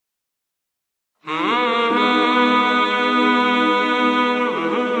In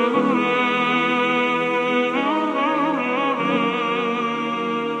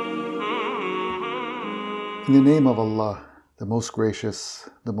the name of Allah, the most gracious,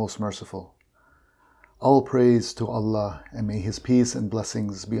 the most merciful. All praise to Allah, and may His peace and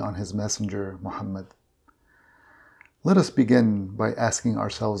blessings be on His messenger, Muhammad. Let us begin by asking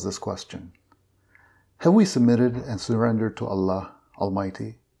ourselves this question. Have we submitted and surrendered to Allah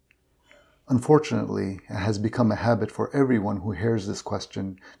Almighty? Unfortunately, it has become a habit for everyone who hears this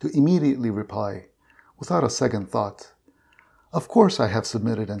question to immediately reply, without a second thought, "Of course I have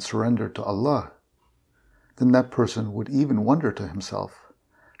submitted and surrendered to Allah." Then that person would even wonder to himself,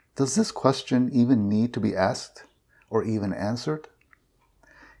 does this question even need to be asked or even answered?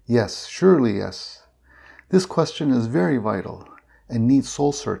 Yes, surely yes. This question is very vital and needs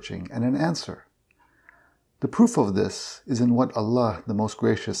soul-searching and an answer. The proof of this is in what Allah, the Most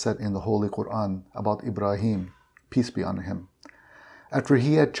Gracious, said in the Holy Quran about Ibrahim, peace be on him, after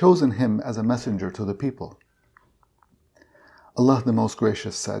He had chosen him as a messenger to the people. Allah, the Most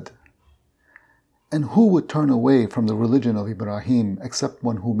Gracious, said, "And who would turn away from the religion of Ibrahim except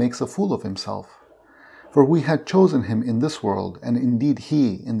one who makes a fool of himself? For we had chosen him in this world, and indeed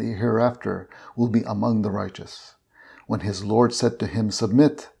he in the hereafter will be among the righteous. When his Lord said to him,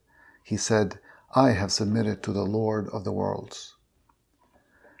 'Submit,' he said, 'I have submitted to the Lord of the worlds.'"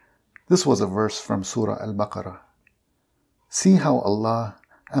 This was a verse from Surah Al-Baqarah. See how Allah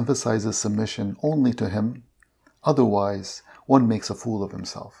emphasizes submission only to Him, otherwise one makes a fool of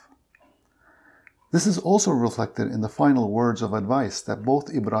himself. This is also reflected in the final words of advice that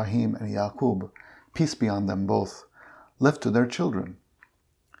both Ibrahim and Yaqub, peace be on them both, left to their children.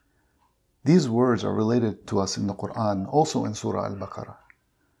 These words are related to us in the Quran, also in Surah Al-Baqarah.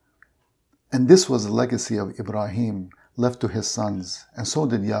 And this was the legacy of Ibrahim left to his sons, and so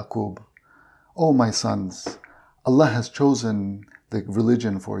did Yaqub. "O my sons, Allah has chosen the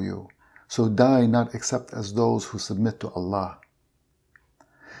religion for you, so die not except as those who submit to Allah."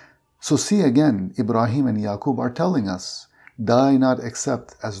 So see again, Ibrahim and Yaqub are telling us, die not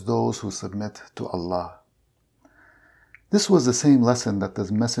except as those who submit to Allah. This was the same lesson that the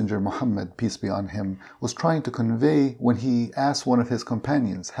Messenger Muhammad, peace be on him, was trying to convey when he asked one of his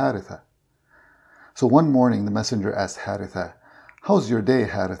companions, Haritha. So one morning the Messenger asked Haritha, "How's your day,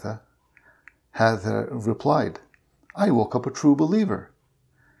 Haritha?" Haritha replied, "I woke up a true believer."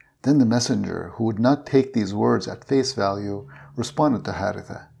 Then the Messenger, who would not take these words at face value, responded to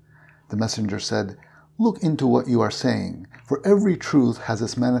Haritha. The Messenger said, "Look into what you are saying, for every truth has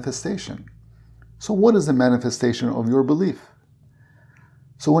its manifestation. So what is the manifestation of your belief?"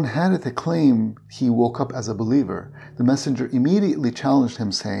 So when Haritha claimed he woke up as a believer, the Messenger immediately challenged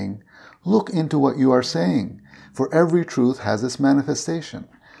him, saying, "Look into what you are saying, for every truth has its manifestation.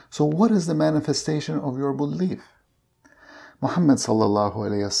 So what is the manifestation of your belief?" Muhammad sallallahu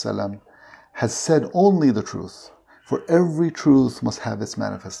alayhi wasallam has said only the truth, for every truth must have its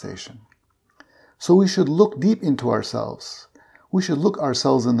manifestation. So we should look deep into ourselves. We should look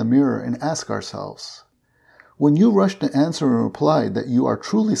ourselves in the mirror and ask ourselves, when you rush to answer and reply that you are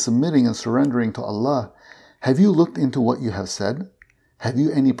truly submitting and surrendering to Allah, have you looked into what you have said? Have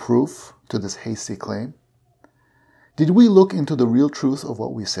you any proof to this hasty claim? Did we look into the real truth of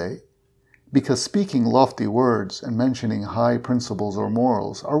what we say? Because speaking lofty words and mentioning high principles or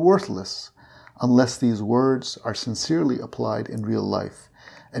morals are worthless unless these words are sincerely applied in real life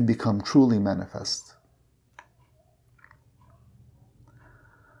and become truly manifest.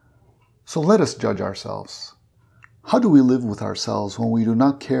 So let us judge ourselves. How do we live with ourselves when we do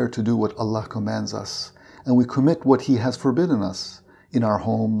not care to do what Allah commands us, and we commit what He has forbidden us in our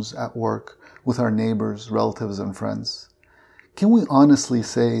homes, at work, with our neighbors, relatives, and friends? Can we honestly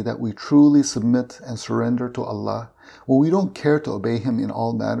say that we truly submit and surrender to Allah when we don't care to obey Him in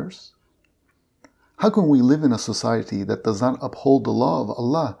all matters? How can we live in a society that does not uphold the law of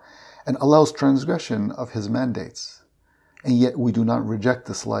Allah and allows transgression of His mandates, and yet we do not reject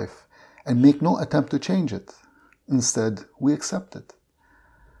this life and make no attempt to change it? Instead, we accept it.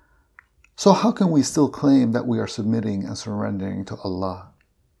 So how can we still claim that we are submitting and surrendering to Allah?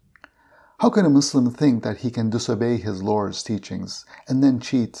 How can a Muslim think that he can disobey his Lord's teachings and then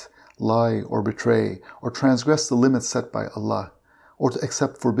cheat, lie, or betray, or transgress the limits set by Allah, or to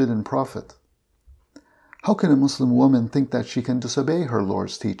accept forbidden profit? How can a Muslim woman think that she can disobey her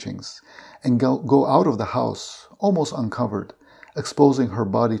Lord's teachings and go out of the house almost uncovered, exposing her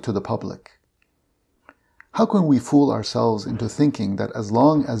body to the public? How can we fool ourselves into thinking that as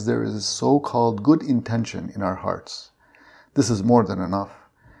long as there is so-called good intention in our hearts, this is more than enough,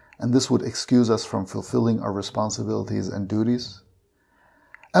 and this would excuse us from fulfilling our responsibilities and duties?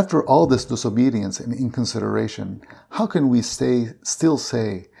 After all this disobedience and inconsideration, how can we still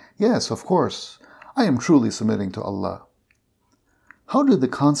say, yes, of course, I am truly submitting to Allah? How did the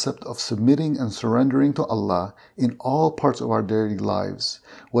concept of submitting and surrendering to Allah in all parts of our daily lives,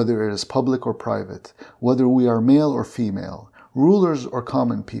 whether it is public or private, whether we are male or female, rulers or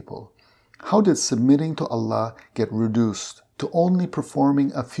common people, how did submitting to Allah get reduced to only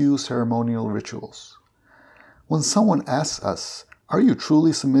performing a few ceremonial rituals? When someone asks us, "Are you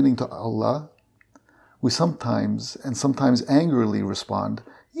truly submitting to Allah?" we sometimes angrily respond,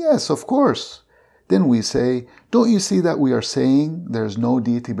 "Yes, of course." Then we say, "Don't you see that we are saying there is no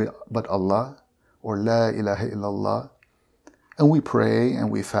deity but Allah, or La ilaha illallah?" And we pray and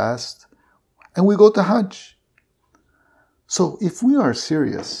we fast and we go to Hajj. So if we are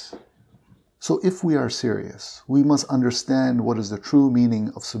serious, we must understand what is the true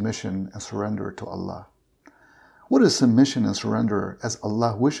meaning of submission and surrender to Allah. What is submission and surrender as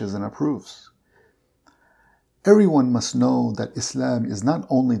Allah wishes and approves? Everyone must know that Islam is not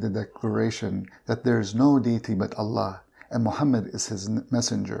only the declaration that there is no deity but Allah and Muhammad is his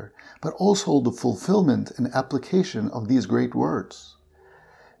messenger, but also the fulfillment and application of these great words.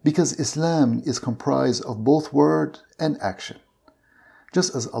 Because Islam is comprised of both word and action.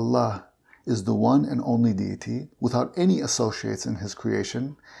 Just as Allah is the one and only deity without any associates in his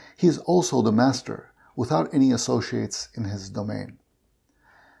creation, he is also the master without any associates in his domain.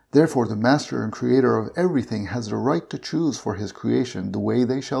 Therefore, the master and creator of everything has the right to choose for his creation the way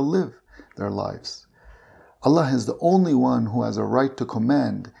they shall live their lives. Allah is the only one who has a right to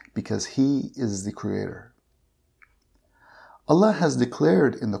command because he is the creator. Allah has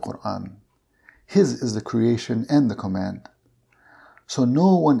declared in the Quran, his is the creation and the command. So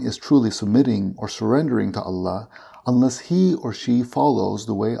no one is truly submitting or surrendering to Allah unless he or she follows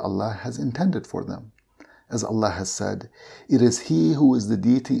the way Allah has intended for them. As Allah has said, it is He who is the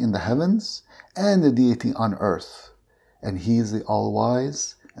deity in the heavens and the deity on earth, and He is the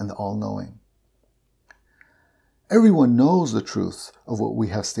all-wise and the all-knowing. Everyone knows the truth of what we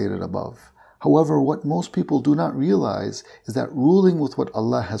have stated above. However, what most people do not realize is that ruling with what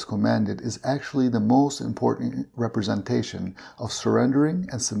Allah has commanded is actually the most important representation of surrendering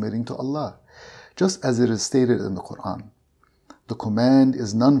and submitting to Allah, just as it is stated in the Quran. The command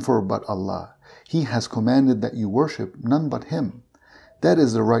is none for but Allah. He has commanded that you worship none but Him. That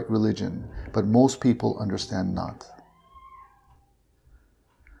is the right religion, but most people understand not.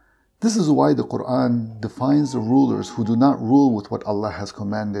 This is why the Quran defines the rulers who do not rule with what Allah has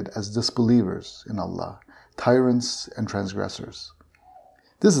commanded as disbelievers in Allah, tyrants and transgressors.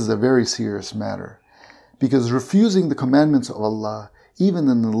 This is a very serious matter, because refusing the commandments of Allah, even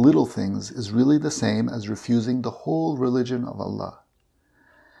in the little things, is really the same as refusing the whole religion of Allah.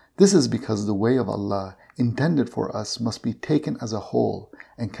 This is because the way of Allah intended for us must be taken as a whole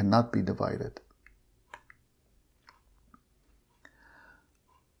and cannot be divided.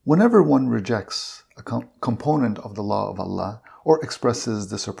 Whenever one rejects a component of the law of Allah, or expresses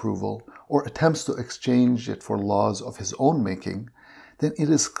disapproval, or attempts to exchange it for laws of his own making, then it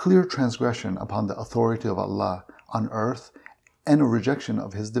is clear transgression upon the authority of Allah on earth and a rejection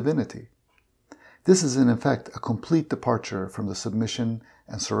of His divinity. This is in effect a complete departure from the submission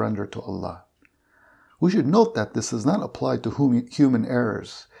and surrender to Allah. We should note that this does not apply to human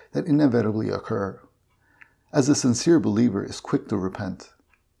errors that inevitably occur, as a sincere believer is quick to repent.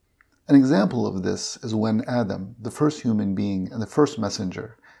 An example of this is when Adam, the first human being and the first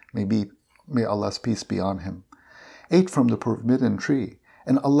messenger, may Allah's peace be on him, ate from the forbidden tree,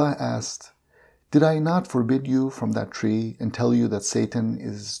 and Allah asked, "Did I not forbid you from that tree and tell you that Satan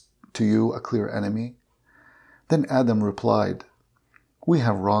is to you a clear enemy?" Then Adam replied, "We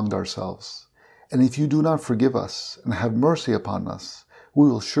have wronged ourselves, and if you do not forgive us and have mercy upon us, we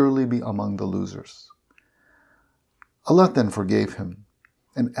will surely be among the losers." Allah then forgave him,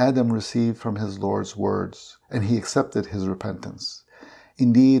 and Adam received from his Lord's words, and he accepted his repentance.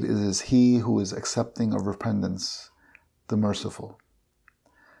 Indeed, it is He who is accepting of repentance, the merciful.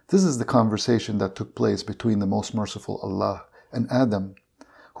 This is the conversation that took place between the most merciful Allah and Adam,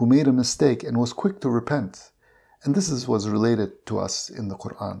 who made a mistake and was quick to repent, and this was related to us in the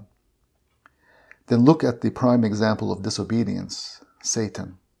Quran. Then look at the prime example of disobedience,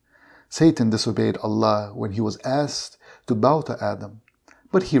 Satan. Satan disobeyed Allah when he was asked to bow to Adam,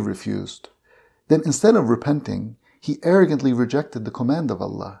 but he refused. Then instead of repenting, he arrogantly rejected the command of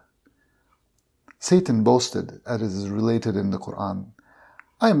Allah. Satan boasted, as is related in the Quran,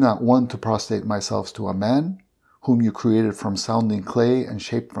 "I am not one to prostrate myself to a man, whom you created from sounding clay and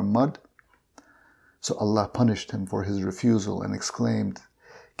shaped from mud." So Allah punished him for his refusal and exclaimed,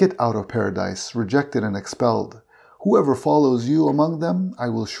 "Get out of paradise, rejected and expelled. Whoever follows you among them, I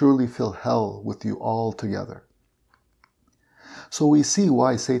will surely fill hell with you all together. So we see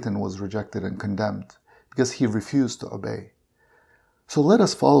why Satan was rejected and condemned, because he refused to obey. So let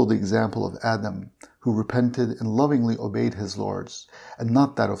us follow the example of Adam, who repented and lovingly obeyed his lords, and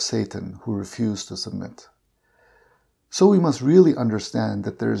not that of Satan, who refused to submit. So we must really understand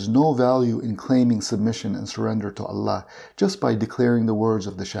that there is no value in claiming submission and surrender to Allah just by declaring the words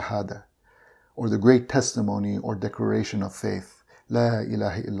of the Shahada, or the great testimony or declaration of faith, La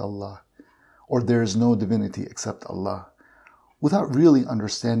ilaha illallah, or there is no divinity except Allah, without really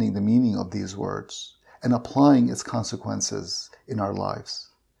understanding the meaning of these words and applying its consequences in our lives.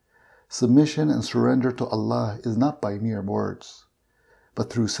 Submission and surrender to Allah is not by mere words, but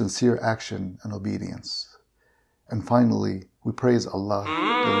through sincere action and obedience. And finally, we praise Allah, the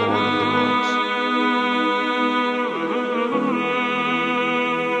Lord of the worlds.